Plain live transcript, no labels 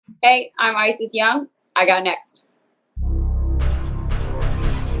Hey, I'm Isis Young. I got next.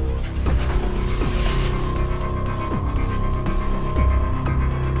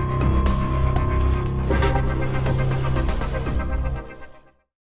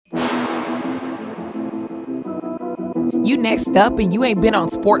 You next up and you ain't been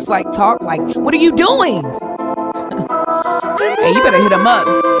on Sports Like Talk. Like, what are you doing? Hey, you better hit him up.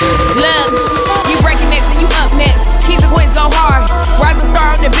 Look, you breaking next and you up next. Kings and queens go hard. Rise and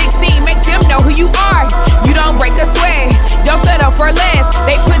star on the big scene. Make them know who you are. You don't break a sweat. Don't settle for less.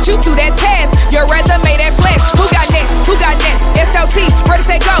 They put you through that test. Your resume that flex. Who got next? Who got next? SLT, ready,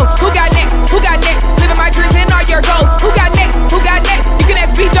 set, go. Who got next? Who got next? Living my dreams and all your goals. Who got next? Who got next? You can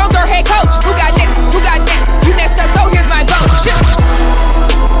ask B. Jones or head coach. Who got next? Who got next? You next up, so here's my vote.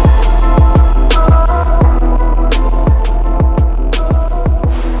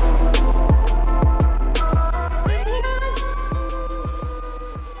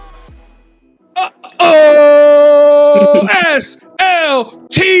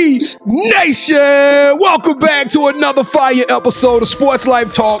 SLT Nation! Welcome back to another fire episode of Sports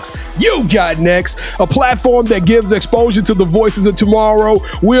Life Talks. You got next, a platform that gives exposure to the voices of tomorrow.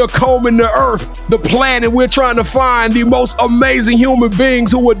 We're combing the earth, the planet. We're trying to find the most amazing human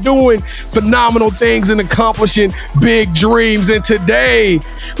beings who are doing phenomenal things and accomplishing big dreams. And today,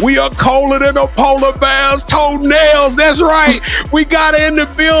 we are colder than a polar bear's toenails. That's right. We got her in the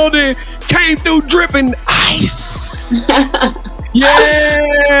building. Came through dripping ice.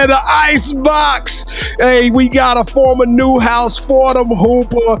 Yeah, the ice box. Hey, we got a former Newhouse Fordham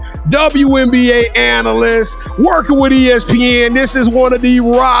Hooper, WNBA analyst, working with ESPN. This is one of the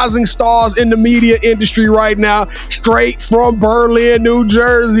rising stars in the media industry right now, straight from Berlin, New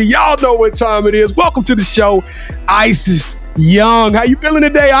Jersey. Y'all know what time it is. Welcome to the show, Isis Young. How you feeling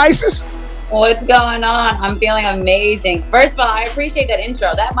today, Isis? What's going on? I'm feeling amazing. First of all, I appreciate that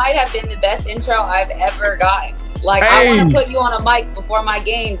intro. That might have been the best intro I've ever gotten. Like, hey. I want to put you on a mic before my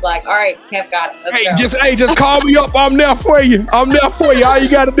games. Like, all right, Kev got it. Let's go. Just call me up. I'm there for you. All you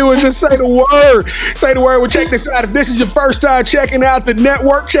got to do is just say the word. Say the word. Well, check this out. If this is your first time checking out the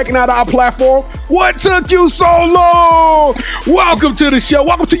network, checking out our platform, what took you so long? Welcome to the show.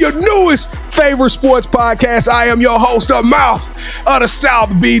 Welcome to your newest favorite sports podcast. I am your host, the mouth of the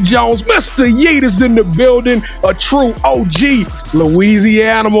South, B. Jones. Mr. Yeet is in the building, a true OG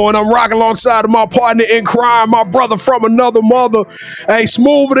Louisiana, and I'm rocking alongside of my partner in crime, my brother from another mother. Hey,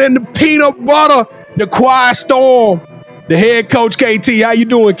 smoother than the peanut butter, the quiet storm, the head coach, KT. How you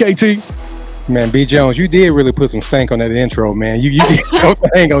doing, KT? Man, B. Jones, you did really put some stank on that intro, man. You did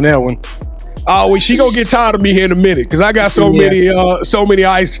hang on that one. Oh, well, she gonna get tired of me here in a minute because I got so many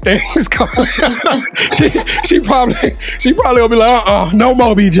ice things coming. she probably gonna be like, no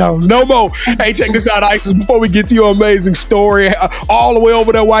more, B. Jones, no more. Hey, check this out, Isis. Before we get to your amazing story, all the way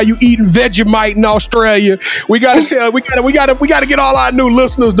over there while you eating Vegemite in Australia, we gotta get all our new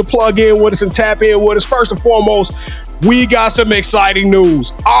listeners to plug in with us and tap in with us. First and foremost, we got some exciting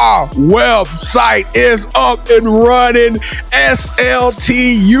news. Our website is up and running,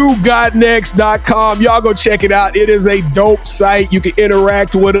 sltugotnext.com. Y'all go check it out. It is a dope site. You can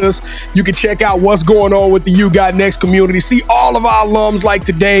interact with us. You can check out what's going on with the You Got Next community. See all of our alums like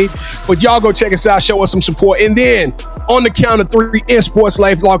today. But y'all go check us out. Show us some support. And then on the count of three, in Sports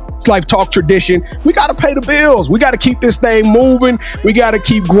Life Talk tradition, we got to pay the bills. We got to keep this thing moving. We got to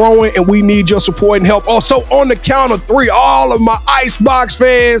keep growing, and we need your support and help. Also, on the count of three, all of my Icebox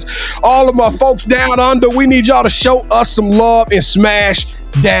fans, all of my folks down under, we need y'all to show us some love and smash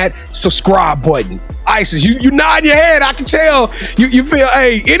that subscribe button. Isis, you nod your head. I can tell you feel,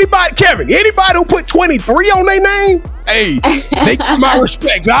 hey, anybody who put 23 on their name, hey, they get my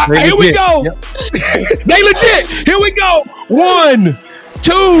respect. Here we go. Yep. They legit. Here we go. 1,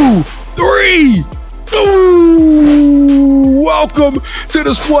 2, 3. Ooh, welcome to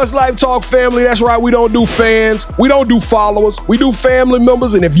the Sports Life Talk family. That's right, we don't do fans, we don't do followers, we do family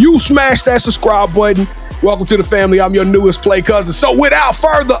members. And if you smash that subscribe button, welcome to the family. I'm your newest play cousin. So without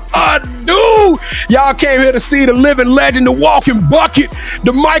further ado, y'all came here to see the living legend, the walking bucket,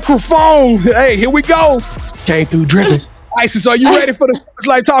 the microphone. Hey, here we go. Came through dripping. Isis, are you ready for the Sports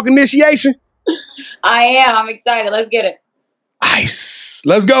Life Talk initiation? I am. I'm excited. Let's get it. Ice.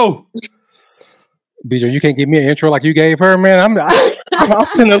 Let's go. BJ, you can't give me an intro like you gave her, man. I'm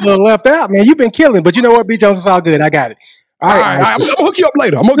feeling a little left out, man. You've been killing, but you know what, B. Jones, it's all good. I got it. All right. I'm gonna hook you up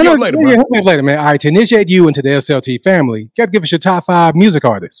later. Hook you up later, man. All right, to initiate you into the SLT family, you got to give us your top 5 music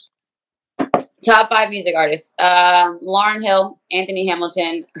artists. Top 5 music artists: Lauryn Hill, Anthony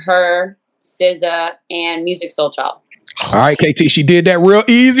Hamilton, Her, SZA, and Musiq Soulchild. All right, KT, she did that real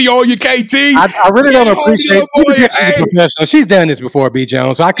easy on you, KT. I really don't appreciate it. She's a professional. She's done this before, B.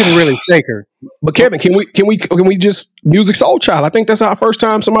 Jones, so I couldn't really shake her. But Kevin, can we just Music Soul Child? I think that's our first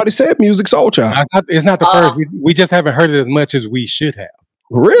time somebody said Music Soul Child. It's not the first. We just haven't heard it as much as we should have.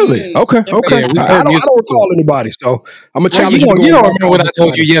 Really? Okay. Yeah, I don't recall anybody, so I'm gonna challenge you. You don't remember what I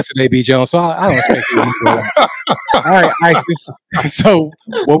told you yesterday, B. Jones, so I don't expect you to know. All right, Isis. So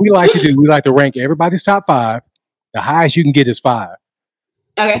what we like to do, we like to rank everybody's top 5. The highest you can get is 5.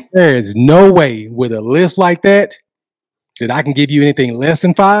 Okay. There is no way with a list like that I can give you anything less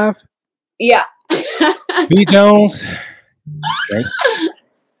than 5. Yeah. B. Jones. Okay.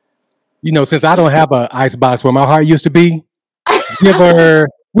 Since I don't have an ice box where my heart used to be, we're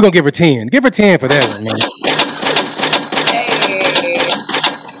gonna give her 10. Give her 10 for that one, man.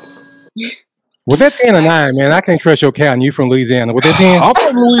 Hey. Was that 10 or 9, man? I can't trust your count. You from Louisiana. Was that 10? I'm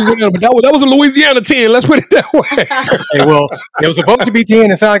from Louisiana, but that was a Louisiana 10. Let's put it that way. Okay, well, it was supposed to be 10.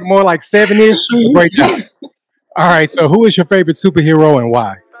 It sounded like more like 7-ish. Great job. All right, so who is your favorite superhero and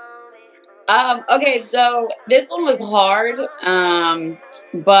why? Okay, so this one was hard,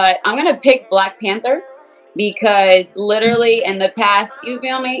 but I'm going to pick Black Panther because literally in the past, you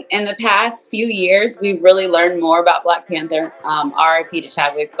feel me? In the past few years, we've really learned more about Black Panther, RIP to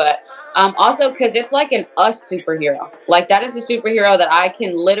Chadwick, but also because it's like an us superhero. Like that is a superhero that I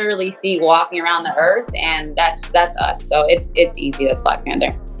can literally see walking around the earth, and that's us. So it's easy. That's Black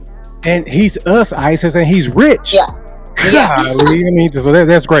Panther. And he's us, Isis, and he's rich. Yeah. Golly, I mean, so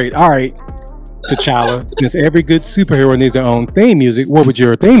that's great. All right. T'Challa, since every good superhero needs their own theme music, what would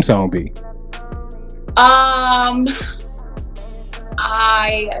your theme song be?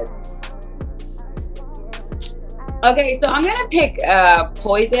 Okay, so I'm gonna pick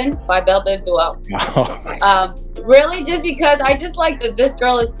 "Poison" by Belle Biv DeVoe. Really, just because I just like that this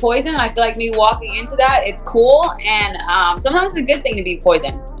girl is poison. I feel like me walking into that, it's cool, and sometimes it's a good thing to be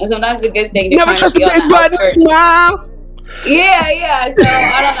poison, and sometimes it's a good thing to never trust a big button smile. Yeah. So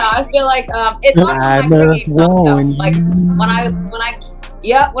I don't know. I feel like it's also my pregame song. Like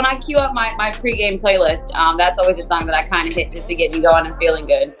when I queue up my pregame playlist, that's always a song that I kind of hit just to get me going and feeling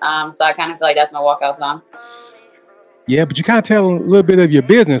good. So I kind of feel like that's my walkout song. Yeah, but you kind of tell a little bit of your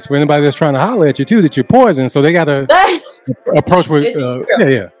business for anybody that's trying to holler at you too, that you're poison. So they got to approach with,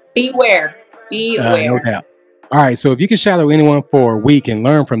 yeah. Beware. No doubt. All right, so if you could shadow anyone for a week and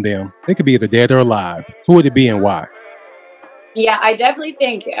learn from them, they could be either dead or alive. Who would it be and why? Yeah, I definitely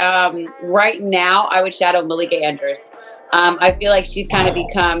think right now I would shadow Malika Andrews. I feel like she's kind of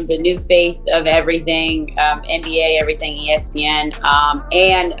become the new face of everything, NBA, everything, ESPN,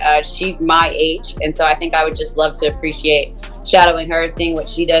 and she's my age. And so I think I would just love to appreciate shadowing her, seeing what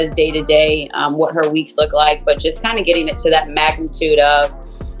she does day to day, what her weeks look like, but just kind of getting it to that magnitude of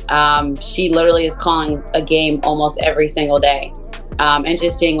she literally is calling a game almost every single day. And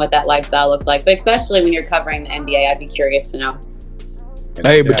just seeing what that lifestyle looks like. But especially when you're covering the NBA, I'd be curious to know.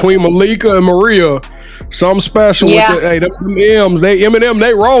 Hey, between Malika and Maria, something special with them M's. Eminem,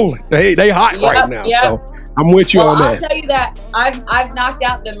 they rolling. They hot right now. Yep. So I'm with you on that. I'll tell you that I've knocked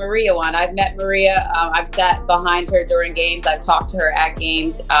out the Maria one. I've met Maria. I've sat behind her during games. I've talked to her at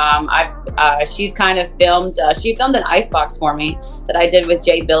games. She's kind of filmed. She filmed an icebox for me that I did with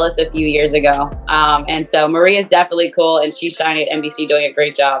Jay Billis a few years ago. And so Maria's definitely cool, and she's shining at NBC, doing a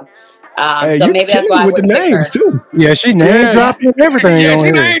great job. So maybe that's why I with the names too. Yeah, she name dropping everything. Yeah, she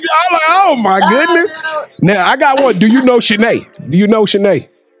name. I'm like, oh my goodness. Now I got one. Do you know Shanae?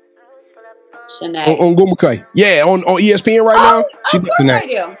 Shanae. On Gumakay. Yeah, on ESPN right now. Of course I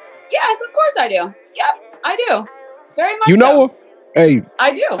do. Yes, of course I do. Yep, I do. Very much. You know her? Hey,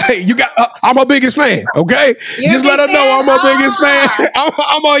 I do. Hey, you got. I'm her biggest fan. Okay, just let her know I'm her biggest fan.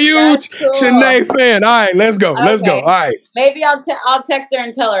 I'm a huge Shanae fan. All right, let's go. Okay. Let's go. All right. Maybe I'll text her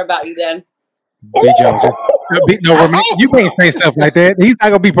and tell her about you then. B. Jones, you can't say stuff like that. He's not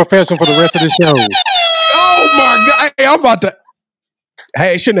gonna be professional for the rest of the show. Oh my God! Hey, I'm about to.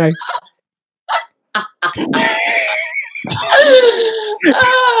 Hey, Shanae.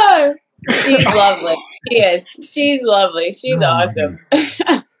 She's lovely. She is. She's lovely. She's awesome.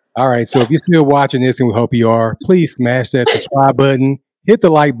 All right. So if you're still watching this, and we hope you are, please smash that subscribe button, hit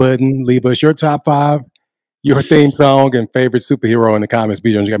the like button, leave us your top 5, your theme song, and favorite superhero in the comments.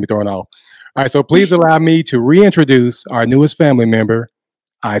 B. Jones, you got me throwing off. All right. So please allow me to reintroduce our newest family member,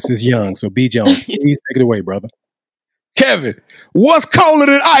 Isis Young. So B. Jones, please take it away, brother. Kevin, what's colder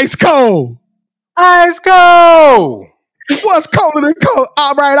than ice cold? Ice cold. What's colder than cold?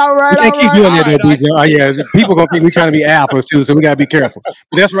 All right. We can't keep doing that, though, DJ. Oh, yeah. People going to think we're trying to be alphas, too, so we got to be careful. But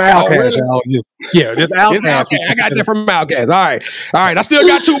that's from Outcast, y'all. That's Outcast. I got that from Outcast. All right. I still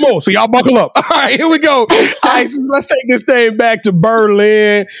got two more, so y'all buckle up. All right, here we go. All right, so let's take this thing back to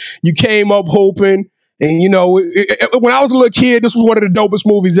Berlin. You came up hoping. And, when I was a little kid, this was one of the dopest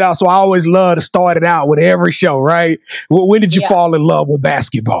movies out, so I always loved to start it out with every show, right? When did you fall in love with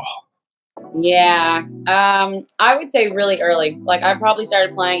basketball? Yeah, I would say really early. Like, I probably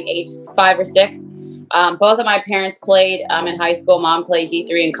started playing age 5 or 6. Both of my parents played in high school. Mom played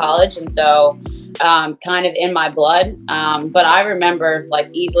D3 in college, and so kind of in my blood. But I remember like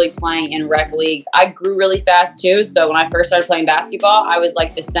easily playing in rec leagues. I grew really fast too, so when I first started playing basketball, I was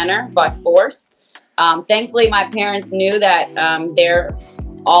like the center by force. Thankfully, my parents knew that they're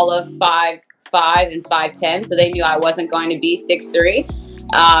all of 5'5" and 5'10", so they knew I wasn't going to be 6'3".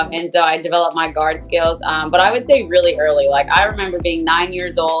 And so I developed my guard skills. But I would say really early. Like, I remember being 9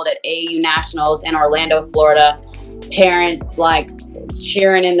 years old at AAU Nationals in Orlando, Florida. Parents like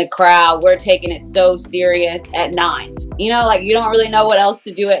cheering in the crowd. We're taking it so serious at 9. You don't really know what else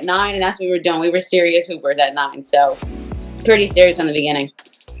to do at 9, and that's what we were doing. We were serious hoopers at 9. So pretty serious from the beginning.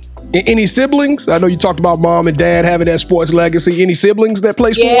 Any siblings? I know you talked about mom and dad having that sports legacy. Any siblings that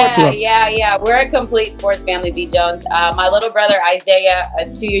play sports? Yeah. We're a complete sports family, B. Jones. My little brother, Isaiah,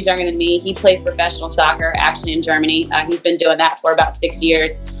 is 2 years younger than me. He plays professional soccer, actually in Germany. He's been doing that for about 6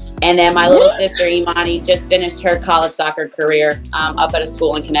 years. And then my little sister, Imani, just finished her college soccer career up at a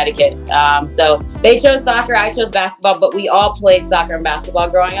school in Connecticut. So they chose soccer, I chose basketball, but we all played soccer and basketball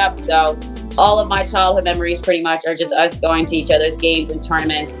growing up. So all of my childhood memories pretty much are just us going to each other's games and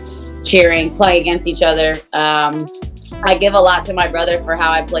tournaments, cheering, playing against each other. I give a lot to my brother for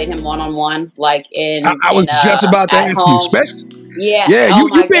how I played him one-on-one, like I was just about to ask you, especially. Yeah. You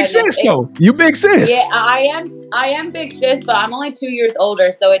big sis though. You big sis. Yeah, I am big sis, but I'm only 2 years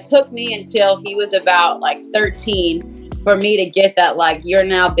older, so it took me until he was about like 13 for me to get that, like, you're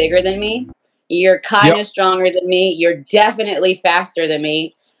now bigger than me. You're kind of stronger than me. You're definitely faster than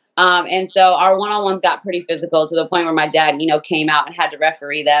me. And so our one-on-ones got pretty physical to the point where my dad, came out and had to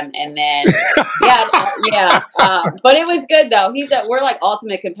referee them. And then, but it was good though. We're like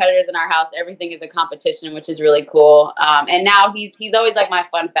ultimate competitors in our house. Everything is a competition, which is really cool. And now he's always like my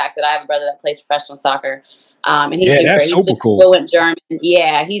fun fact that I have a brother that plays professional soccer. And he's that's great. Super he's cool. Fluent German.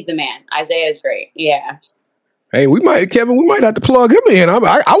 Yeah, he's the man. Isaiah is great. Yeah. Hey, Kevin, we might have to plug him in. I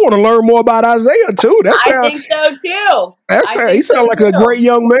want to learn more about Isaiah too. I think so too. He sounds like a great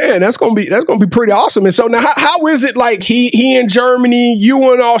young man. That's gonna be pretty awesome. And so now, how is it like he in Germany,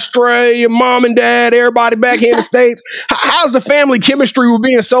 you in Australia, mom and dad, everybody back here in the States? How's the family chemistry with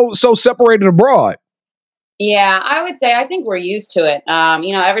being so separated abroad? Yeah, I would say I think we're used to it.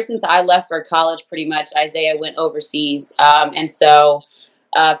 Ever since I left for college, pretty much Isaiah went overseas, and so.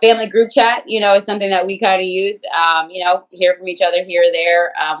 Family group chat, is something that we kind of use, hear from each other here or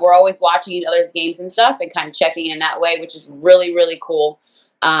there. We're always watching each other's games and stuff and kind of checking in that way, which is really, really cool.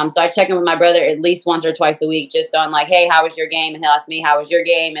 So I check in with my brother at least once or twice a week just on like, hey, how was your game? And he'll ask me, how was your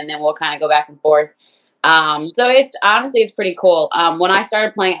game? And then we'll kind of go back and forth. So it's pretty cool. When I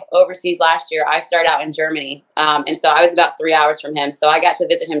started playing overseas last year, I started out in Germany. And so I was about 3 hours from him. So I got to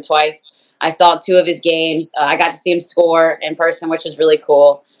visit him twice. I saw 2 of his games. I got to see him score in person, which was really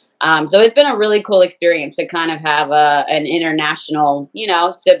cool. So it's been a really cool experience to kind of have an international,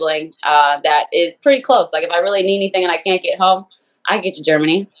 sibling that is pretty close. Like if I really need anything and I can't get home, I get to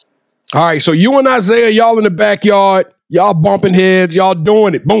Germany. All right, so you and Isaiah, y'all in the backyard, y'all bumping heads, y'all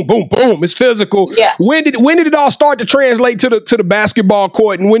doing it. Boom, boom, boom. It's physical. Yeah. When did it all start to translate to the basketball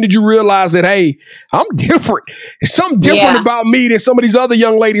court? And when did you realize that, hey, I'm different? There's something different about me than some of these other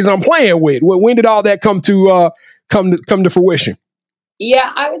young ladies I'm playing with. When did all that come to fruition?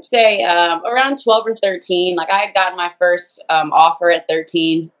 Yeah, I would say around 12 or 13. Like I had gotten my first offer at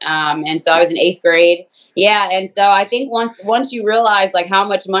 13, and so I was in 8th grade. Yeah, and so I think once you realize like how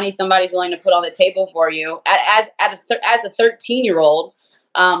much money somebody's willing to put on the table for you as a 13-year-old,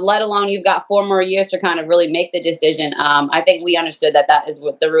 let alone you've got 4 more years to kind of really make the decision. I think we understood that is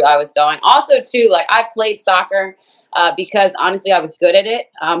what the route I was going. Also, too, like I played soccer because honestly I was good at it,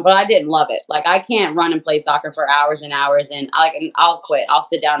 but I didn't love it. Like I can't run and play soccer for hours and hours, and I'll quit. I'll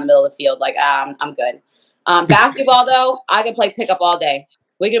sit down in the middle of the field. Like I'm good. Basketball though, I could play pickup all day.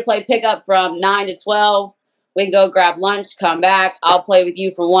 We could play pickup from 9 to 12. We can go grab lunch, come back. I'll play with you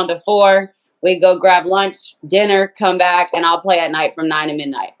from 1 to 4. We go grab lunch, dinner, come back, and I'll play at night from 9 to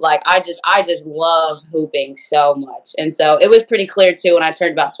midnight. Like I just love hooping so much. And so it was pretty clear too when I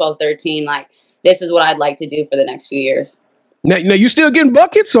turned about 12, 13, like this is what I'd like to do for the next few years. Now you still getting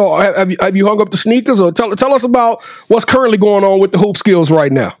buckets, or have you hung up the sneakers, or tell us about what's currently going on with the hoop skills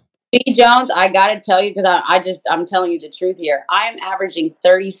right now. B. Jones, I gotta tell you, because I'm telling you the truth here. I am averaging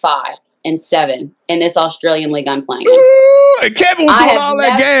 35 and 7 in this Australian league I'm playing in. Ooh, and Kevin was doing all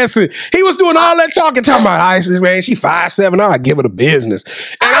that gassing. He was doing all that talking about ISIS, man. She 5'7". I give her the business.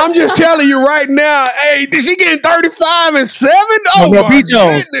 And I'm just telling you right now, hey, did she getting 35 and 7? Oh, no, B.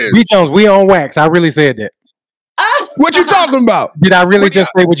 Jones, we on wax. I really said that. What you talking about? Did I really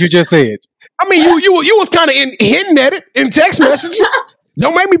just say what you just said? I mean, you was kind of hinting at it in text messages.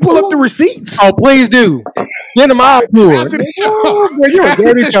 Don't make me pull up the receipts. Oh, please do. Send them out to her. You're a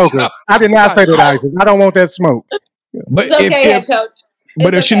dirty joker. I did not say that, ISIS. I don't want that smoke. But it's okay, head coach.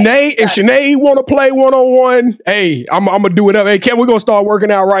 But if Shanae want to play 1-on-1, hey, I'm gonna do it up. Hey, Ken, we're gonna start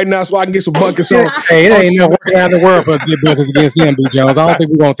working out right now so I can get some buckets on. Hey, it ain't no working out in the world for us to get buckets against them, B. Jones. I don't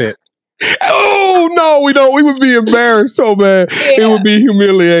think we want that. Oh no, we don't. We would be embarrassed so bad. Yeah. It would be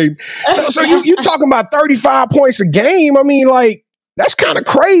humiliating. So you talking about 35 points a game? I mean, like, that's kind of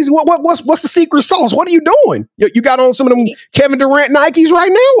crazy. What's the secret sauce? What are you doing? You got on some of them Kevin Durant Nikes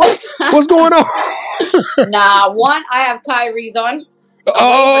right now? What's going on? Nah, I have Kyrie's on.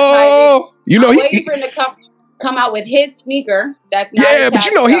 Oh, you know, I'm waiting for him to come out with his sneaker. That's not but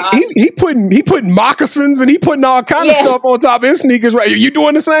you know he putting moccasins and he putting all kind of stuff on top of his sneakers. Right? You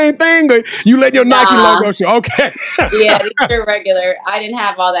doing the same thing, or you letting your Nike logo show? Okay. Yeah, these are regular. I didn't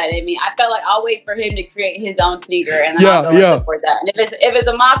have all that in me. I felt like I'll wait for him to create his own sneaker and then I'll go and support that. And if it's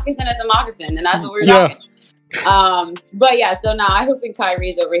a moccasin, it's a moccasin, and that's what we're talking. But yeah, so now I hoop in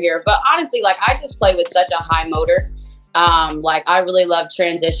Kyrie's over here. But honestly, like, I just play with such a high motor. Like, I really love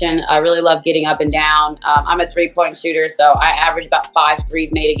transition. I really love getting up and down. I'm a 3-point shooter, so I average about 5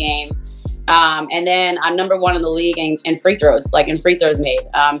 threes made a game. And then I'm number 1 in the league in free throws, like in free throws made.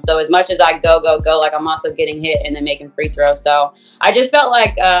 So as much as I go, like, I'm also getting hit and then making free throws. So I just felt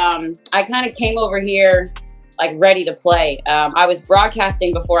like I kind of came over here like ready to play. I was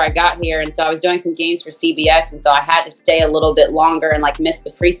broadcasting before I got here, and so I was doing some games for CBS, and so I had to stay a little bit longer and like miss the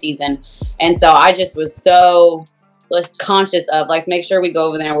preseason. And so I just was so conscious of, like, make sure we go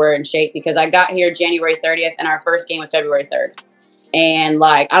over there and we're in shape, because I got here January 30th and our first game was February 3rd. And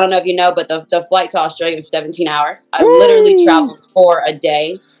like, I don't know if you know, but the flight to Australia was 17 hours. I literally traveled for a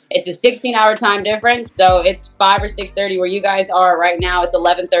day. It's a 16-hour time difference, so it's 5 or 6:30 where you guys are right now. It's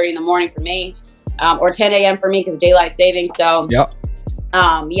 11:30 in the morning for me, or 10 a.m. for me because daylight savings. So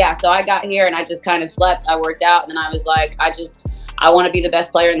so I got here and I just kind of slept. I worked out, and then I was like, I want to be the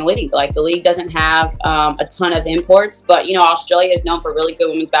best player in the league. Like, the league doesn't have a ton of imports, but, you know, Australia is known for really good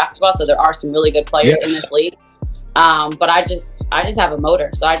women's basketball, so there are some really good players in this league. But I just have a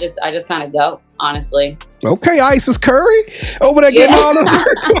motor, so I just kind of go, honestly. Okay, Isis Curry over there getting all the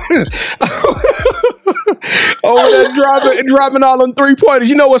over there dropping all them 3-pointers.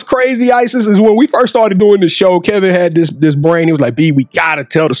 You know what's crazy, Isis, is when we first started doing the show, Kevin had this brain. He was like, "B, we gotta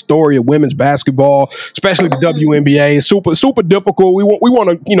tell the story of women's basketball, especially the WNBA. It's super difficult. We want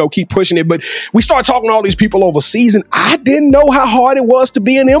to keep pushing it." But we started talking to all these people overseas, and I didn't know how hard it was to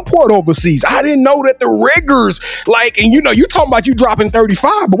be an import overseas. I didn't know that the rigors, like, and you're talking about you dropping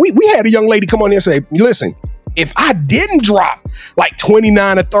 35, but we had a young lady come on here and say, "Listen, if I didn't drop like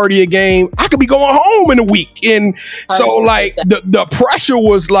 29 or 30 a game, I could be going home in a week." And so, like, the pressure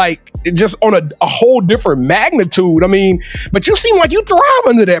was like just on a whole different magnitude. I mean, but you seem like you thrive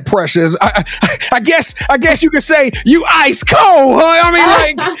under that pressure. I guess you could say you ice cold.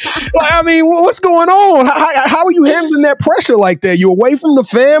 Huh? I mean, what's going on? How are you handling that pressure like that? You away from the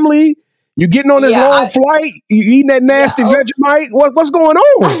family? You getting on this long flight? You eating that nasty Vegemite? What's going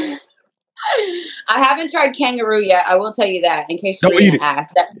on? I haven't tried kangaroo yet. I will tell you that, in case you didn't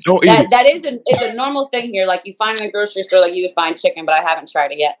ask. That is a normal thing here. Like, you find in the grocery store, like you would find chicken, but I haven't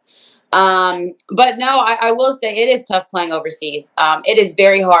tried it yet. But no, I will say it is tough playing overseas. It is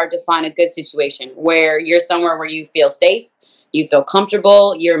very hard to find a good situation where you're somewhere where you feel safe, you feel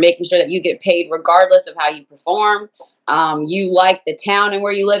comfortable, you're making sure that you get paid regardless of how you perform. You like the town and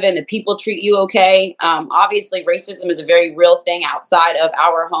where you live in, the people treat you okay. Obviously, racism is a very real thing outside of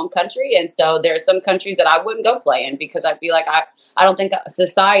our home country. And so there are some countries that I wouldn't go play in because I'd be like, I don't think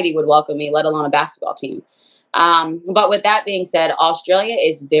society would welcome me, let alone a basketball team. But with that being said, Australia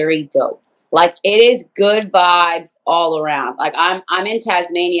is very dope. Like, it is good vibes all around. Like, I'm in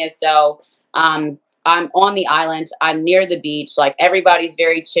Tasmania, so I'm on the island. I'm near the beach. Like, everybody's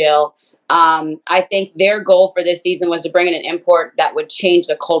very chill. I think their goal for this season was to bring in an import that would change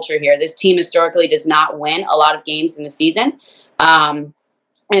the culture here. This team historically does not win a lot of games in the season.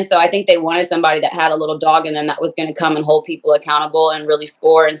 And so I think they wanted somebody that had a little dog in them that was going to come and hold people accountable and really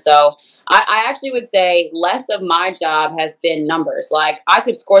score. And so I actually would say less of my job has been numbers. Like I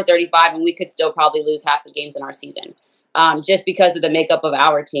could score 35 and we could still probably lose half the games in our season. Just because of the makeup of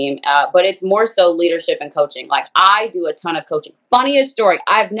our team. But it's more so leadership and coaching. Like I do a ton of coaching. Funniest story.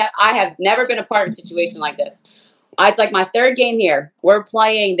 I have never been a part of a situation like this. It's like my third game here. We're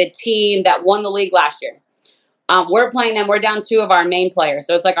playing the team that won the league last year. We're playing them. We're down 2 of our main players.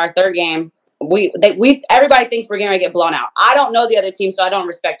 So it's like our third game. Everybody thinks we're going to get blown out. I don't know the other team, so I don't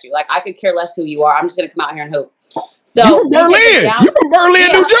respect you. Like I could care less who you are. I'm just going to come out here and hoop. So you from Berlin? You from Berlin,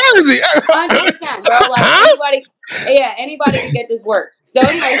 New Jersey? 100%, bro. Like anybody can get this work. So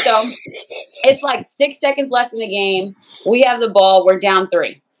anyway, it's like 6 seconds left in the game. We have the ball. We're down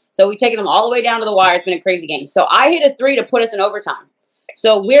 3. So we taking them all the way down to the wire. It's been a crazy game. So I hit a 3 to put us in overtime.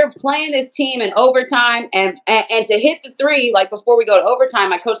 So we're playing this team in overtime, and to hit the 3, like before we go to overtime,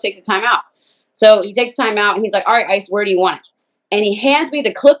 my coach takes a timeout. So he takes time out, and he's like, all right, Ice, where do you want it? And he hands me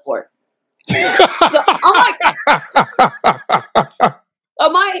the clipboard. So I'm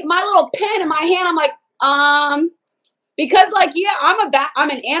like, my little pen in my hand, I'm like, because like, yeah, I'm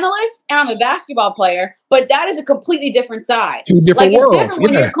an analyst and I'm a basketball player, but that is a completely different side. 2 different worlds. It's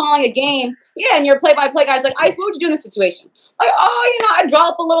different when you're calling a game. Yeah, and you're play-by-play guys like, Ice, what would you do in this situation? Like, I draw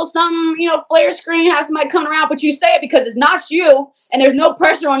up a little something, flare screen, have somebody come around, but you say it because it's not you, and there's no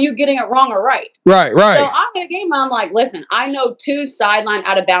pressure on you getting it wrong or right. Right. So I'm in a game, I'm like, listen, I know 2 sideline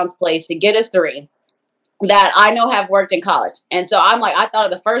out-of-bounds plays to get a 3 that I know have worked in college. And so I'm like, I thought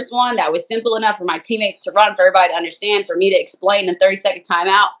of the first one that was simple enough for my teammates to run, for everybody to understand, for me to explain in 30-second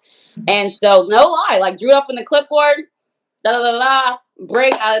timeout. And so no lie, like drew up in the clipboard,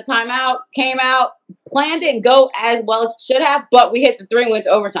 break out of the timeout, came out, planned it and go as well as it should have, but we hit the 3 and went to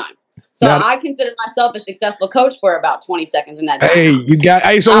overtime. So I consider myself a successful coach for about 20 seconds in that time.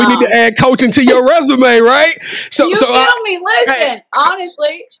 So we need to add coaching to your resume, right? You feel me? Listen,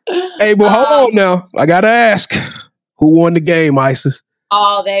 honestly. Hey, well, hold on now. I got to ask, who won the game, Isis?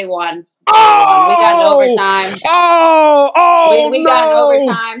 Oh, they won. Oh! We got an overtime. We got an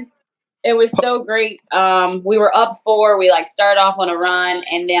overtime. It was so great. We were up 4. We started off on a run,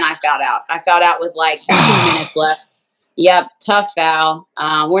 and then I fouled out. I fouled out with 2 minutes left. Yep, tough foul.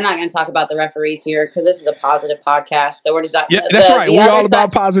 We're not going to talk about the referees here because this is a positive podcast. So we're just that's right. We're all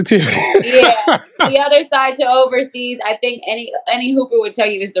about positivity. Yeah, the other side to overseas, I think any hooper would tell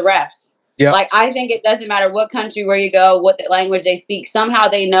you is the refs. Yep. I think it doesn't matter what country, where you go, what the language they speak. Somehow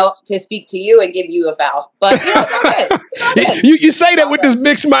they know to speak to you and give you a foul. But it's all good. It's all good. You say that with this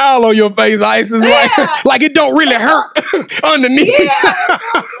big smile on your face, Ice. It's like it don't really hurt underneath.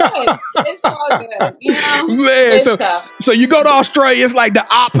 Yeah, it's all good. Man, so you go to Australia, it's like the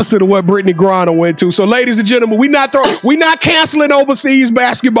opposite of what Brittany Griner went to. So, ladies and gentlemen, we not canceling overseas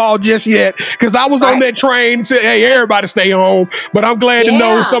basketball just yet because I was on that train and said, hey, everybody stay home. But I'm glad to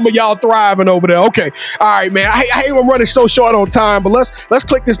know some of y'all thriving over there. Okay. All right, man. I hate we're running so short on time, but let's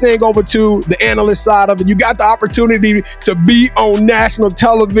click this thing over to the analyst side of it. You got the opportunity to be on national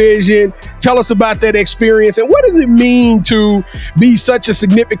television. Tell us about that experience and what does it mean to be such a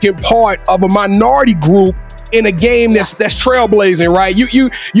significant part of a minority group in a game that's trailblazing, right?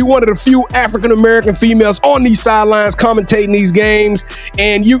 You one of the few African American females on these sidelines commentating these games,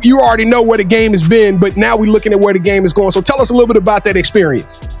 and you already know where the game has been, but now we're looking at where the game is going. So tell us a little bit about that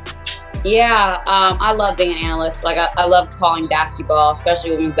experience. Yeah, I love being an analyst. I love calling basketball,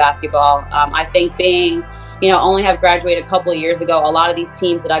 especially women's basketball. I think being, only have graduated a couple of years ago, a lot of these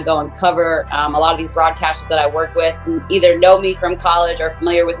teams that I go and cover, a lot of these broadcasters that I work with either know me from college or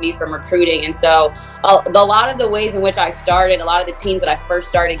familiar with me from recruiting. And so a lot of the ways in which I started, a lot of the teams that I first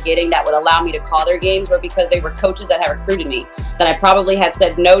started getting that would allow me to call their games were because they were coaches that had recruited me that I probably had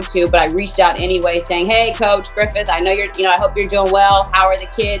said no to, but I reached out anyway saying, hey, Coach Griffith, I know I hope you're doing well. How are the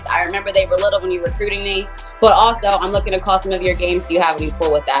kids? I remember they were little when you were recruiting me, but also I'm looking to call some of your games. Do you have any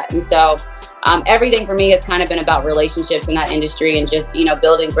pull with that? And so everything for me has kind of been about relationships in that industry and just,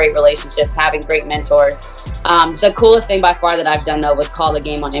 building great relationships, having great mentors. The coolest thing by far that I've done, though, was call a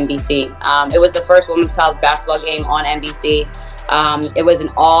game on NBC. It was the first women's college basketball game on NBC. It was an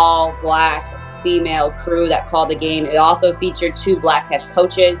all-black female crew that called the game. It also featured 2 black head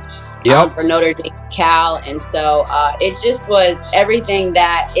coaches for Notre Dame, Cal. And so it just was everything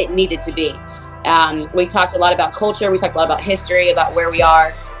that it needed to be. We talked a lot about culture. We talked a lot about history, about where we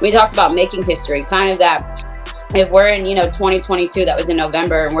are. We talked about making history, kind of that if we're in, 2022, that was in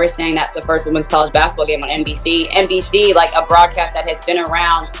November, and we're saying that's the first women's college basketball game on NBC. NBC, like a broadcast that has been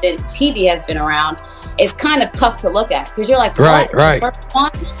around since TV has been around, it's kind of tough to look at because you're like, what? Right. First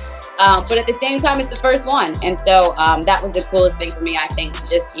one? But at the same time, it's the first one. And so that was the coolest thing for me, I think, to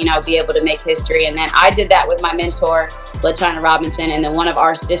just, be able to make history. And then I did that with my mentor, LaChina Robinson, and then one of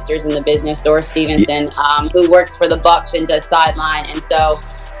our sisters in the business, Dora Stevenson, who works for the Bucks and does sideline. And so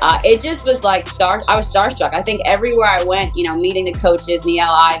it just was like I was starstruck. I think everywhere I went, meeting the coaches, Niele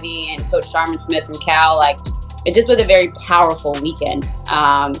Ivey and Coach Sharman Smith from Cal, like, it just was a very powerful weekend.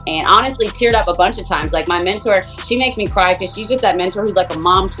 And honestly, teared up a bunch of times. Like, my mentor, she makes me cry because she's just that mentor who's like a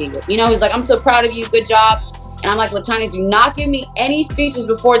mom to you. Who's like, I'm so proud of you. Good job. And I'm like, LaChina, do not give me any speeches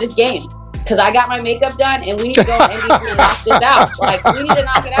before this game, because I got my makeup done and we need to go on NBC and knock this out. Like, we need to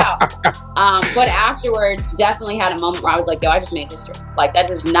knock it out. But afterwards, definitely had a moment where I was like, yo, I just made history. Like, that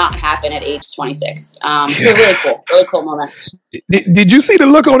does not happen at age 26. So really cool moment. Did you see the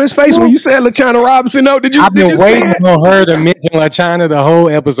look on his face when you said LaChina Robinson? No, I've been waiting on her to mention LaChina the whole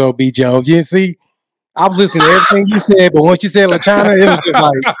episode, B. Jones. You didn't see? I was listening to everything you said, but once you said LaChina, it was just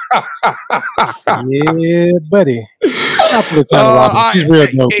like, yeah, buddy. She's real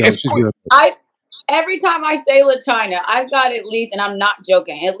dope, though. She's real dope. Every time I say LaChina, I've got at least, and I'm not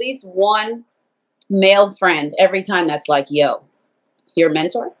joking, at least one male friend every time that's like, yo, your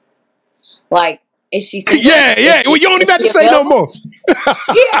mentor? Like, is she single? Yeah. Well, you don't even have to say no more.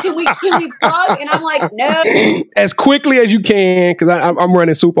 Yeah, can we plug? And I'm like, no. As quickly as you can, because I'm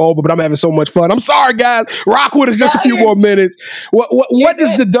running super over, but I'm having so much fun. I'm sorry, guys. Rock with us just a few more minutes. What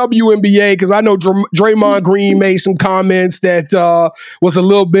is the WNBA? Because I know Draymond Green made some comments that was a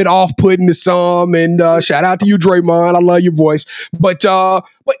little bit off-putting to some. And shout out to you, Draymond. I love your voice. But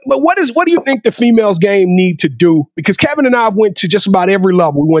what do you think the females game need to do? Because Kevin and I went to just about every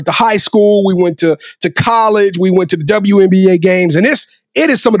level. We went to high school, we went to college, we went to the WNBA games, and it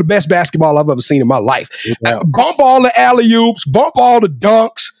is some of the best basketball I've ever seen in my life. Yeah. Bump all the alley-oops, bump all the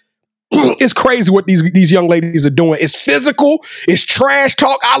dunks. It's crazy what these young ladies are doing. It's physical. It's trash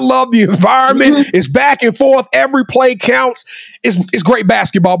talk. I love the environment. It's back and forth. Every play counts. It's great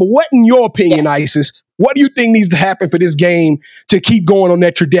basketball. But what, in your opinion, Isis, what do you think needs to happen for this game to keep going on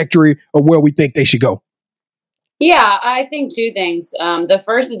that trajectory of where we think they should go? Yeah, I think two things. The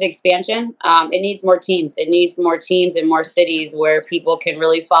first is expansion. It needs more teams. It needs more teams in more cities where people can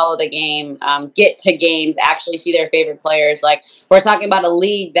really follow the game, get to games, actually see their favorite players. Like, we're talking about a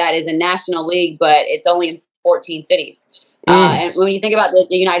league that is a national league, but it's only in 14 cities. And when you think about the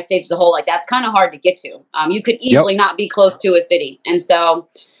United States as a whole, like, that's kind of hard to get to. You could easily not be close to a city. And so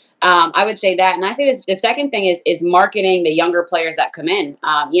I would say that. And I say this, the second thing is marketing the younger players that come in.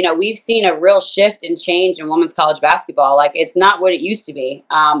 We've seen a real shift and change in women's college basketball. Like, it's not what it used to be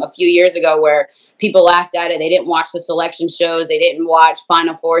a few years ago, where people laughed at it. They didn't watch the selection shows. They didn't watch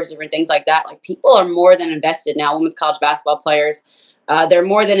Final Fours, different things like that. Like, people are more than invested now, women's college basketball players. They're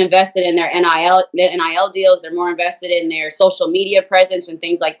more than invested in their NIL deals. They're more invested in their social media presence and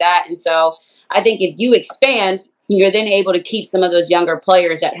things like that. And so I think if you expand, you're then able to keep some of those younger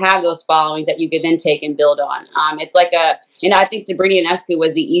players that have those followings that you could then take and build on. It's like I think Sabrina Ionescu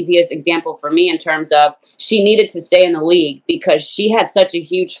was the easiest example for me in terms of, she needed to stay in the league because she had such a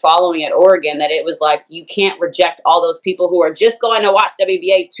huge following at Oregon that it was like, you can't reject all those people who are just going to watch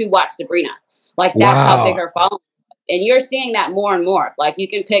WBA to watch Sabrina. Like, that's how big her following is. And you're seeing that more and more. Like, you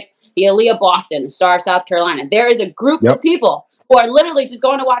can pick the Aaliyah Boston, star of South Carolina. There is a group of people who are literally just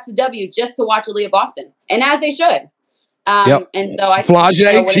going to watch the W just to watch Aaliyah Boston, and as they should. And so I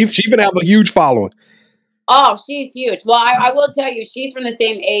think she can have a huge following. Oh, she's huge. Well, I will tell you, she's from the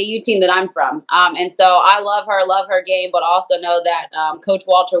same AAU team that I'm from, and so I love her game, but also know that Coach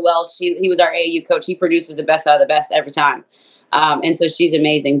Walter Welsh, he was our AAU coach. He produces the best out of the best every time, and so she's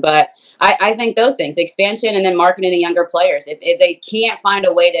amazing. But I think those things, expansion and then marketing the younger players, if they can't find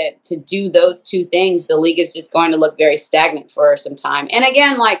a way to do those two things, the league is just going to look very stagnant for some time. And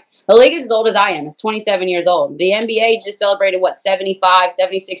again, like, the league is as old as I am. It's 27 years old. The NBA just celebrated, 75,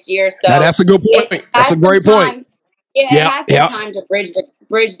 76 years. So that's a good point. That's a great point. Yeah, it has some time to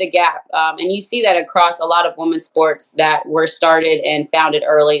bridge the gap. And you see that across a lot of women's sports that were started and founded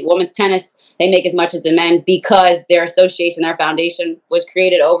early. Women's tennis, they make as much as the men because their association, their foundation was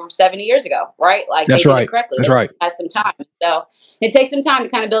created over 70 years ago, right? Like, that's they right. did it correctly. That's right. Had some time. So it takes some time to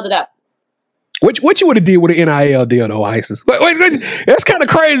kind of build it up. What you would have did with an NIL deal, though, Isis? Wait, that's kind of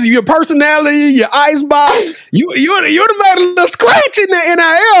crazy. Your personality, your icebox, you would have made a little scratch in the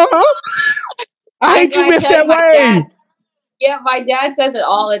NIL, huh? I hate you missed that wave. Yeah, my dad says it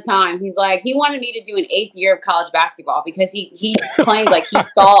all the time. He's like, he wanted me to do an 8th year of college basketball because he claims like he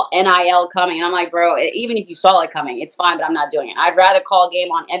saw NIL coming. And I'm like, bro, even if you saw it coming, it's fine, but I'm not doing it. I'd rather call a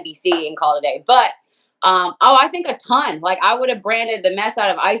game on NBC and call it a day. But I think a ton. Like, I would have branded the mess out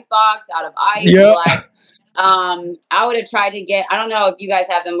of Icebox, out of Ice. Like, I would have tried to get, I don't know if you guys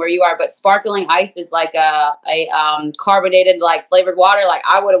have them where you are, but sparkling ice is like a carbonated, like flavored water. Like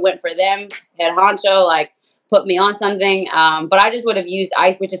I would have went for them, head honcho, like put me on something. But I just would have used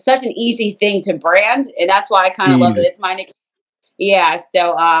ice, which is such an easy thing to brand. And that's why I kind of love it. It's my nickname. Yeah.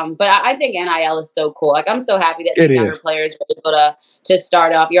 So, but I think NIL is so cool. Like I'm so happy that these younger players were able to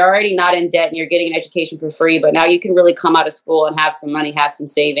start off. You're already not in debt and you're getting an education for free, but now you can really come out of school and have some money, have some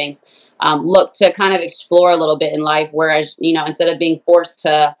savings. Look to kind of explore a little bit in life. Whereas, instead of being forced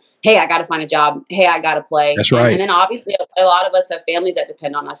to, hey, I got to find a job. Hey, I got to play. That's right. And then obviously a lot of us have families that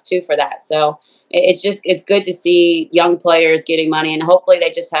depend on us too for that. So it's good to see young players getting money, and hopefully they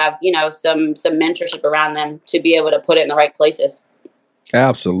just have, some mentorship around them to be able to put it in the right places.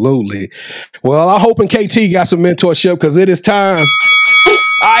 Absolutely. Well, I'm hoping KT got some mentorship because it is time.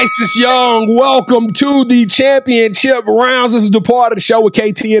 Isis Young, welcome to the championship rounds. This is the part of the show with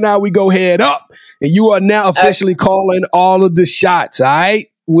KT and I. We go head up, and you are now officially calling all of the shots. All right.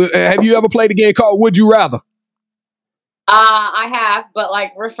 Have you ever played a game called Would You Rather? I have, but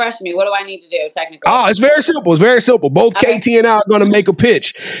refresh me. What do I need to do technically? Oh, it's very simple. It's very simple. Both KT and I are going to make a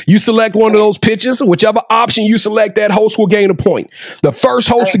pitch. You select one of those pitches. Whichever option you select, that host will gain a point. The first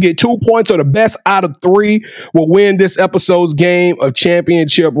host to get 2 points or the best out of 3 will win this episode's game of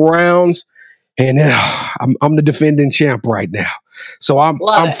championship rounds. And I'm the defending champ right now. So I'm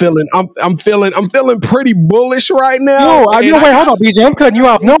feeling pretty bullish right now. No, wait, hold on, BJ. I'm cutting you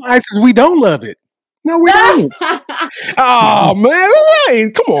off. No, Isis, we don't love it. No, we don't. Oh man,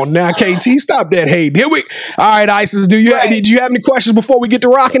 hey, come on now, KT, stop that hate. All right, Isis, did you have any questions before we get to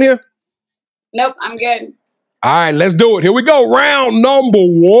rocking here? Nope, I'm good. All right, let's do it. Here we go. Round number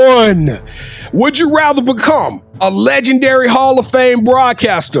 1. Would you rather become a legendary Hall of Fame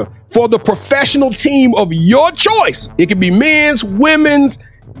broadcaster for the professional team of your choice? It could be men's, women's,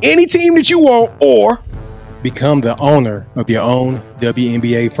 any team that you want, or become the owner of your own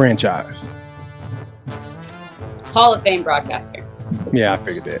WNBA franchise? Hall of Fame broadcaster. Yeah, I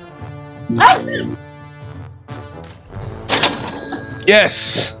figured that.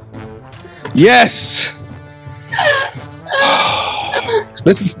 Yes.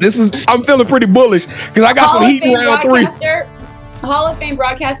 This is I'm feeling pretty bullish because I got some heat in round 3. Hall of Fame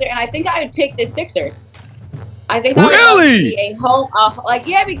broadcaster, and I think I would pick the Sixers. I think really? I would be a home,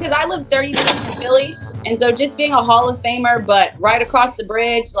 because I live 30 minutes from Philly, and so just being a Hall of Famer, but right across the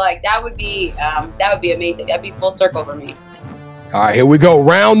bridge, that would be amazing. That'd be full circle for me. All right, here we go.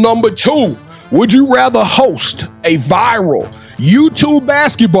 Round number 2. Would you rather host a viral YouTube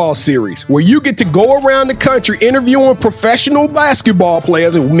basketball series where you get to go around the country interviewing professional basketball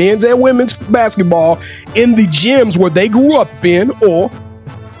players and men's and women's basketball in the gyms where they grew up in, or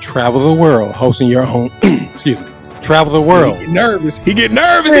travel the world hosting your own travel the world? He get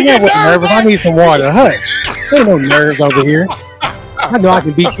nervous. I need some water. Hush. There ain't no nerves over here. I know I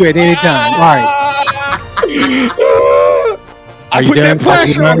can beat you at any time. All right. I put that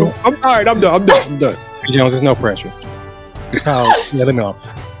pressure on him. I'm done. Jones, there's no pressure. It's called, let me know.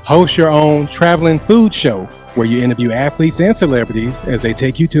 Host your own traveling food show where you interview athletes and celebrities as they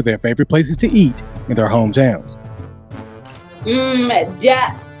take you to their favorite places to eat in their hometowns.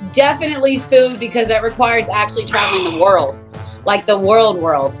 Definitely food, because it requires actually traveling the world, like the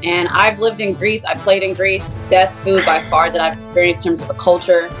world. And I've lived in Greece. I played in Greece. Best food by far that I've experienced in terms of a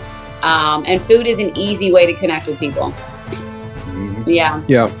culture. And food is an easy way to connect with people. Yeah.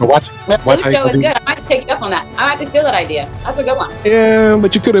 But watch the food show is good. I might take you up on that. I might have to steal that idea. That's a good one. Yeah,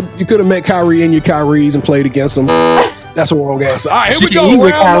 but you could have met Kyrie and your Kyries and played against them. That's a wrong answer. All right, here we go. He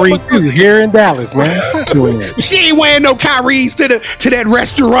with Kyrie too here in Dallas, man. Stop doing that. She ain't wearing no Kyries to that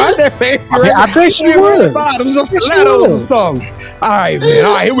restaurant. That fancy I bet she would. All right, man.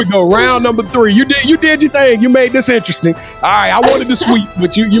 All right, here we go. Round number 3. You did your thing. You made this interesting. All right, I wanted to sweep,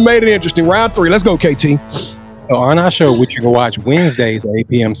 but you made it interesting. Round 3. Let's go, KT. So on our show, which you can watch Wednesdays at 8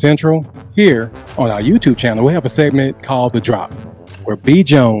 p.m. Central, here on our YouTube channel, we have a segment called The Drop, where B.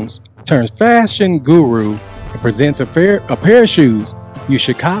 Jones turns fashion guru and presents a pair of shoes you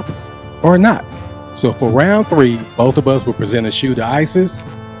should cop or not. So for round 3, both of us will present a shoe to Isis,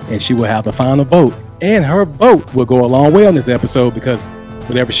 and she will have the final vote. And her vote will go a long way on this episode, because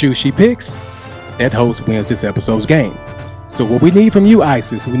whatever shoe she picks, that host wins this episode's game. So what we need from you,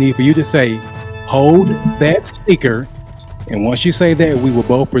 Isis, we need for you to say, hold that sneaker. And once you say that, we will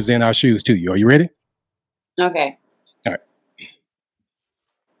both present our shoes to you. Are you ready? Okay. All right.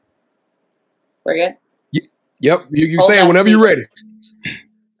 We're good? Yep. You say it whenever you're ready.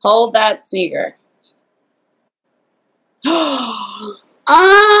 Hold that sneaker.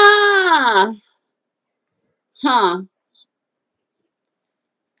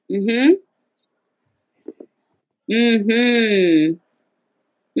 Mm-hmm.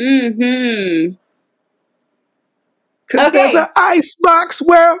 Mm-hmm. Because there's an ice box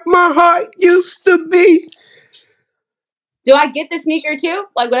where my heart used to be. Do I get the sneaker too?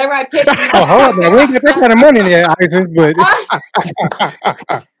 Like whatever I pick. Oh, hold on, man. We ain't got that kind of money in there, Isis, but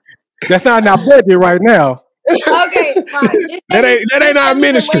that's not in our budget right now. Okay, fine. That ain't our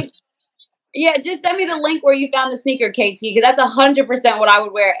ministry. Yeah, just send me the link where you found the sneaker, KT, because that's 100% what I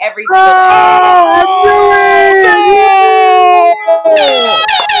would wear every single day. I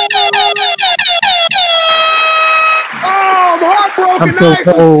I'm heartbroken. I'm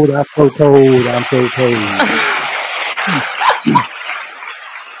so cold. I'm so cold. I'm so cold.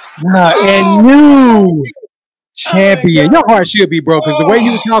 And you, champion. Your heart should be broken. The way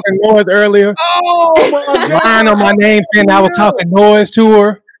you were talking noise earlier. Oh, my God. Lying on my name saying I was talking noise to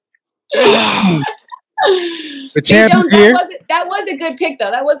her. The champion here. That was a good pick, though.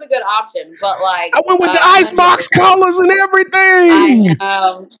 That was a good option. But, like... I went with the icebox colors and everything.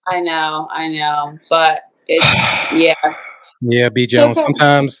 I know. But, it's... Yeah. Yeah, B. Jones.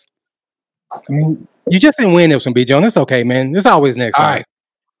 Sometimes... I mean, you just didn't win this one, B. Jones. It's okay, man. It's always next time.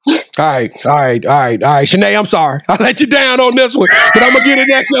 All right. Shanae, I'm sorry. I let you down on this one, but I'm going to get it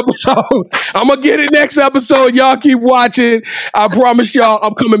next episode. Y'all keep watching. I promise y'all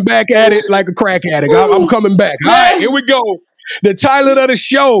I'm coming back at it like a crack addict. I'm coming back. All right, here we go. The title of the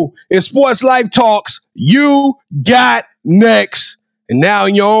show is Sports Life Talks. You got next. And now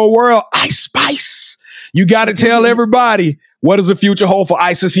in your own world, Ice Spice. You got to tell everybody, what does the future hold for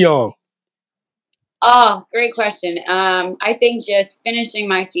Isis Young? Oh, great question. I think just finishing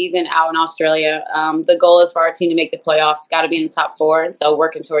my season out in Australia, the goal is for our team to make the playoffs, got to be in the top 4. And so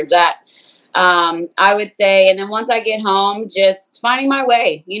working towards that. I would say, and then once I get home, just finding my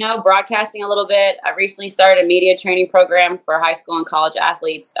way, broadcasting a little bit. I recently started a media training program for high school and college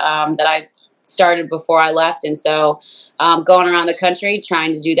athletes that I started before I left. And so going around the country,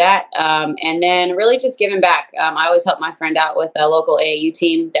 trying to do that. And then really just giving back. I always help my friend out with a local AAU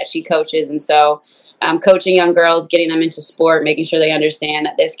team that she coaches. And so coaching young girls, getting them into sport, making sure they understand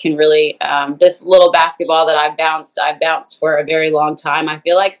that this can really, this little basketball that I've bounced for a very long time, I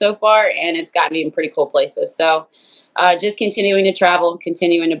feel like so far, and it's gotten me in pretty cool places. So just continuing to travel,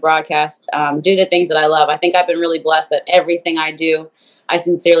 continuing to broadcast, do the things that I love. I think I've been really blessed that everything I do, I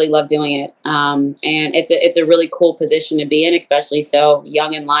sincerely love doing it. And it's a really cool position to be in, especially so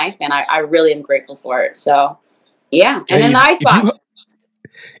young in life. And I really am grateful for it. So, yeah. And then the icebox.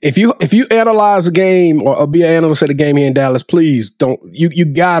 If you analyze a game or be an analyst at a game here in Dallas, please don't. You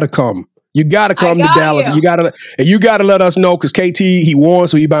gotta come. You gotta come to Dallas. You gotta let us know, because KT, he won,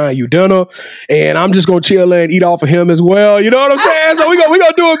 so he buying you dinner, and I'm just gonna chill and eat off of him as well. You know what I'm saying? So we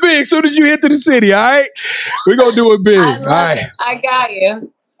gonna do it big as soon as you hit to the city. All right, we gonna do it big. All right, I got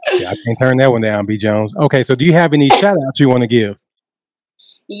you. Yeah, I can't turn that one down, B. Jones. Okay, so do you have any shout outs you want to give?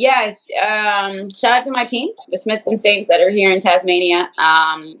 Yes. Shout out to my team, the Smiths and Saints that are here in Tasmania.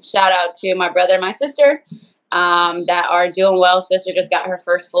 Shout out to my brother and my sister that are doing well. Sister just got her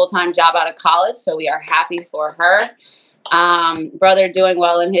first full-time job out of college, so we are happy for her. Brother doing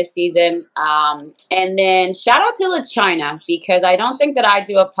well in his season. And then shout out to LaChina, because I don't think that I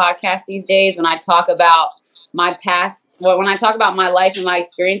do a podcast these days when I talk about my past, when I talk about my life and my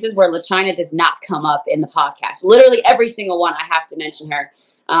experiences, where LaChina does not come up in the podcast. Literally every single one, I have to mention her.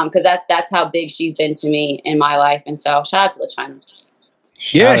 Because that's how big she's been to me in my life. And so shout out to LaChina.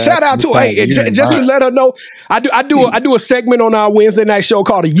 Yeah, shout out to her. Hey, just to let her know, I do a segment on our Wednesday night show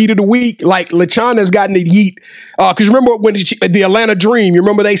called a Yeet of the Week. Like, LaChina's gotten the yeet. Because remember when the Atlanta Dream, you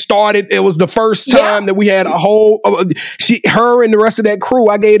remember they started, it was the first time that we had a whole, her and the rest of that crew,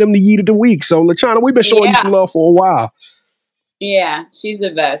 I gave them the Yeet of the Week. So LaChina, we've been showing you some love for a while. Yeah, she's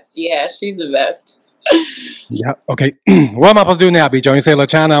the best. Yeah, she's the best. Yeah. Okay. What am I supposed to do now, B. Jones? You say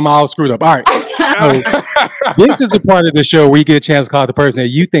LaChina, I'm all screwed up. All right. So, this is the part of the show where you get a chance to call the person that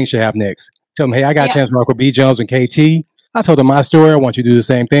you think should have next. Tell them, hey, I got a chance to work with B. Jones and KT. I told them my story. I want you to do the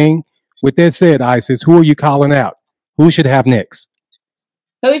same thing. With that said, Isis, who are you calling out? Who should have next?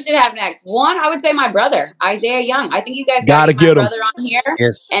 Who should have next? One, I would say my brother, Isaiah Young. I think you guys got to get my brother on here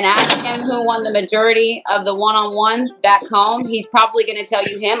and ask him who won the majority of the one-on-ones back home. He's probably going to tell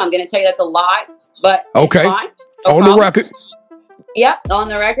you him. I'm going to tell you that's a lie. But okay, no on the record. Yep, on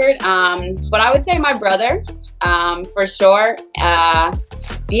the record. But I would say my brother, for sure.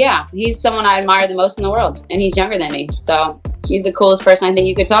 Yeah, he's someone I admire the most in the world, and he's younger than me, so he's the coolest person I think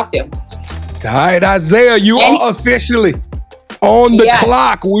you could talk to. All right, Isaiah, you are officially on the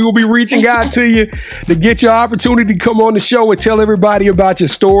clock. We will be reaching out to you to get your opportunity to come on the show and tell everybody about your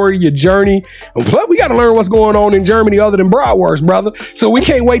story, your journey. And plus, we got to learn what's going on in Germany other than bratwurst, brother. So we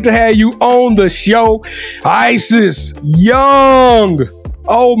can't wait to have you on the show. Isis Young.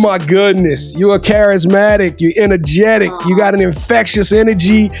 Oh my goodness. You are charismatic. You're energetic. You got an infectious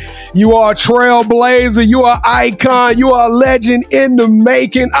energy. You are a trailblazer. You are an icon. You are a legend in the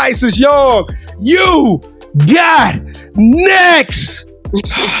making. Isis Young, you got next.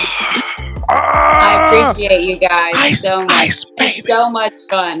 I appreciate you guys so much. Baby. It's so much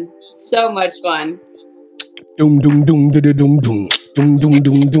fun. So much fun. Doom doom doom doom doom doom. Doom doom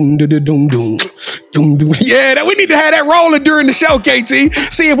doom doom doom doom doom doom doom. Yeah, we need to have that rolling during the show,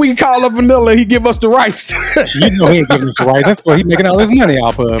 KT. See if we can call up Vanilla. He give us the rights. You know he ain't giving us the rights. That's what he's making all his money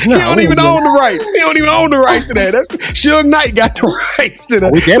off of. No, he don't even own the rights. He don't even own the rights to that. That's Suge Knight got the rights to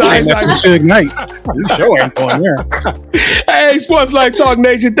that. We definitely ain't that from Suge Knight. We sure ain't going there. Hey, Sports Life Talk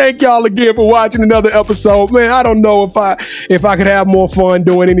Nation, thank y'all again for watching another episode. Man, I don't know if I could have more fun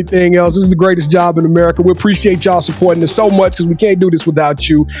doing anything else. This is the greatest job in America. We appreciate y'all supporting us so much because we can't do this without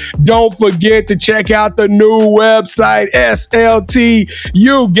you. Don't forget to check out the new website,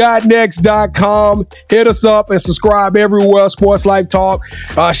 sltugotnext.com. Hit us up and subscribe everywhere, Sports Life Talk.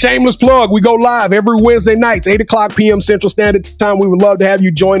 Shameless plug, we go live every Wednesday nights, 8 o'clock p.m. Central Standard Time. We would love to have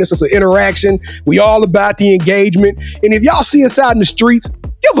you join us. It's an interaction. We all about the engagement. And if y'all see us out in the streets,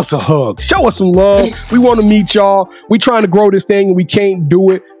 give us a hug. Show us some love. We want to meet y'all. We trying to grow this thing and we can't do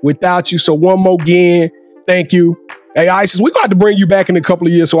it without you. So one more again, thank you. Hey, Isis, we're going to have to bring you back in a couple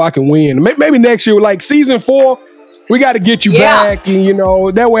of years so I can win. Maybe next year, like season 4, we got to get you back. And,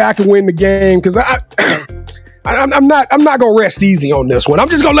 that way I can win the game. Because I'm not going to rest easy on this one. I'm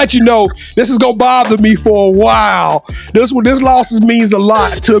just going to let you know this is going to bother me for a while. This loss means a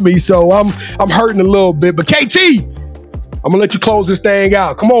lot to me. So I'm hurting a little bit. But KT, I'm going to let you close this thing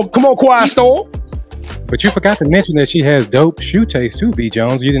out. Come on, Quiet Storm. But you forgot to mention that she has dope shoe taste too, B.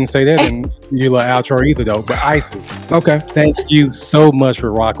 Jones. You didn't say that in your outro either, though. But Isis, okay. Thank you so much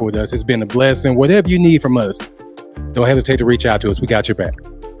for rocking with us. It's been a blessing. Whatever you need from us, don't hesitate to reach out to us. We got your back.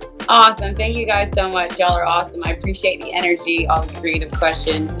 Awesome. Thank you guys so much. Y'all are awesome. I appreciate the energy, all the creative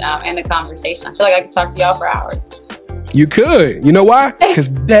questions, and the conversation. I feel like I could talk to y'all for hours. You could. You know why? Because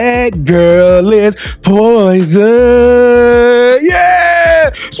that girl is poison.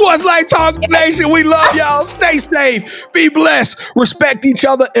 Yeah! Sports Life Talk Nation, we love y'all. Stay safe. Be blessed. Respect each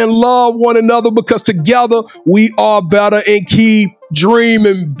other and love one another because together we are better, and keep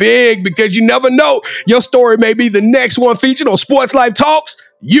dreaming big because you never know. Your story may be the next one featured on Sports Life Talks.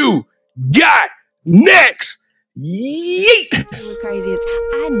 You got next. Yeet! What's crazy is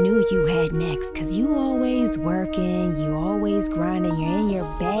I knew you had next because you always working, you always grinding, you're in your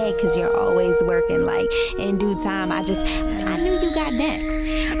bag because you're always working. Like in due time, I knew you got next.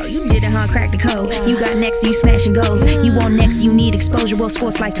 Oh, you did it, huh? Crack the code. You got next, you smashing goals. You want next, you need exposure. Well,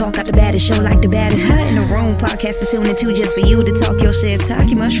 Sports Like Talk got the baddest show, like the baddest hut in the room. Podcast to tune into just for you to talk your shit. Talk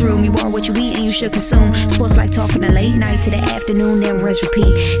your mushroom. You are what you eat and you should consume. Sports Like Talk from the late night to the afternoon, then rest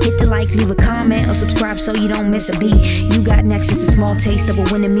repeat. Hit the like, leave a comment, or subscribe so you don't miss a beat. You got next is a small taste of a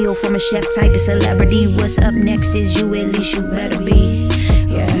winning meal from a chef type of celebrity. What's up next is you, at least you better be.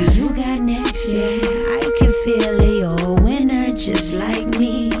 Yeah, you got next, yeah. I can feel it, you're a winner just like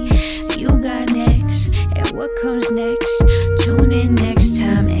me. You got next, and what comes next? Tune in next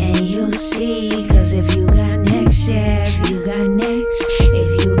time and you'll see. Cause if you got next, yeah, if you got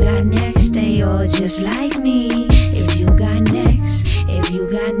next, then you're just like me. If you got next, yeah, if you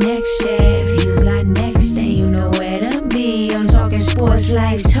got next, then you know where to be. I'm talking Sports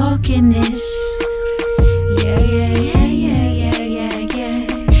Life, talking this. Yeah.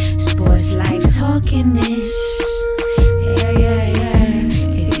 Sports Life, talking this.